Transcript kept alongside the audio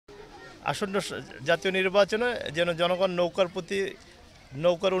আসন্ন জাতীয় নির্বাচনে যেন জনগণ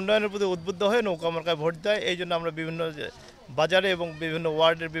নৌকার উন্নয়নের প্রতি উদ্বুদ্ধ হয়ে নৌকা মার্কায় ভোট দেয়। এই জন্য আমরা বিভিন্ন বাজারে এবং বিভিন্ন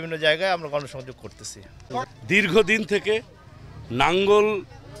ওয়ার্ডের বিভিন্ন জায়গায় আমরা গণসংযোগ করতেছি। দীর্ঘদিন থেকে নাঙ্গল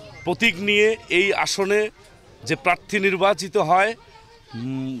প্রতীক নিয়ে এই আসনে যে প্রার্থী নির্বাচিত হয়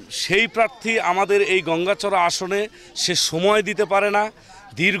সেই প্রার্থী আমাদের এই গঙ্গাচড়া আসনে সে সময় দিতে পারে না।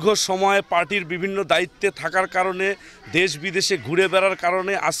 দীর্ঘ সময় পার্টির বিভিন্ন দায়িত্বে থাকার কারণে দেশ বিদেশে ঘুরে বেড়ার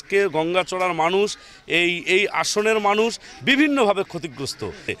কারণে আজকে গঙ্গাচড়ার মানুষ এই আসনের মানুষ বিভিন্নভাবে ক্ষতিগ্রস্ত।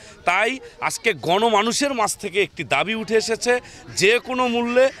 তাই আজকে গণমানুষের মাঝ থেকে একটি দাবি উঠে এসেছে, যে কোনো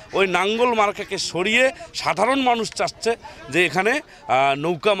মূল্যে ওই নাঙ্গল মার্কাকে সরিয়ে সাধারণ মানুষ চাচ্ছে যে এখানে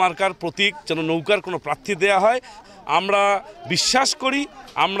নৌকা মার্কার প্রতীক যেন নৌকার কোনো প্রার্থী দেয়া হয়। আমরা বিশ্বাস করি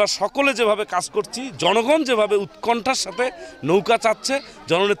আমরা সকলে যেভাবে কাজ করছি, জনগণ যেভাবে উৎকণ্ঠার সাথে নৌকা চাচ্ছে,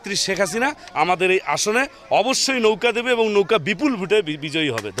 জননেত্রী শেখ হাসিনা আমাদের এই আসনে অবশ্যই নৌকা দেবে এবং নৌকা বিপুল ভোটে বিজয়ী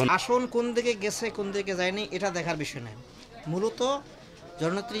হবে। আসন কোন দিকে গেছে কোন দিকে যায়নি এটা দেখার বিষয় নয়, মূলত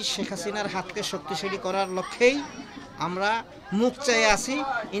জননেত্রী শেখ হাসিনার হাতকে শক্তিশালী করার লক্ষ্যেই আমরা মুখ চেয়ে আছি।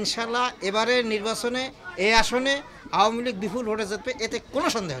 ইনশাল্লাহ এবারের নির্বাচনে এই আসনে আওয়ামী লীগ বিপুল ভোটে জিতবে, এতে কোনো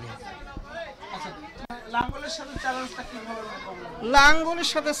সন্দেহ নেই। লাঙ্গলের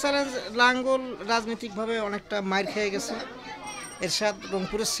সাথে চ্যালেঞ্জ, লাঙ্গল রাজনৈতিকভাবে অনেকটা মার খেয়ে গেছে। এরশাদ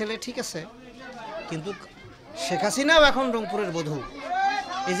রংপুরের ছেলে, ঠিক আছে, কিন্তু শেখ হাসিনাও এখন রংপুরের বধূ।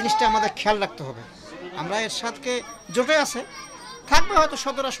 এই জিনিসটা আমাদের খেয়াল রাখতে হবে। আমরা এরশাদকে জোটে আছে থাকবে, হয়তো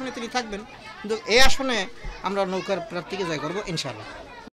সদর আসনে তিনি থাকবেন, কিন্তু এই আসনে আমরা নৌকার প্রার্থীকে জয় করবো ইনশাআল্লাহ।